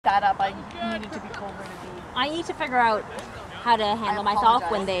that up. I needed to be colder to be. I need to figure out how to handle myself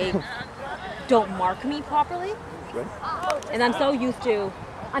when they don't mark me properly. And I'm so used to,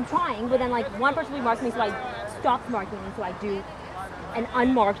 I'm trying, but then like one person will mark me, so I stop marking me, so I do an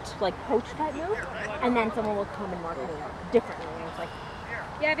unmarked like poach type move, and then someone will come and mark me differently. And it's like,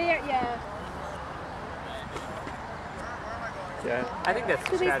 Yeah, I think that's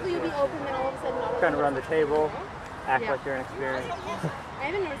the So basically strategy. you'll be open, then all of a sudden not Trying to run the table, act like you're inexperienced. I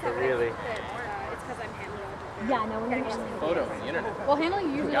haven't noticed that Really. it's because I'm handling it. yeah, no one understands. Photo on the internet. Well,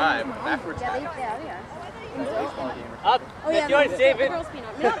 handling usually Guy, is backwards. yeah. Up! Oh yeah, Yours, David! The girls being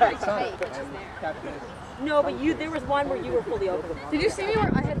on. Not very tight, but just there. No, but there was one where you were fully open. Did you see me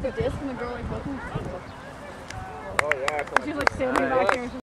where I had the disc and the girl like looking? Oh yeah. She was like standing back there.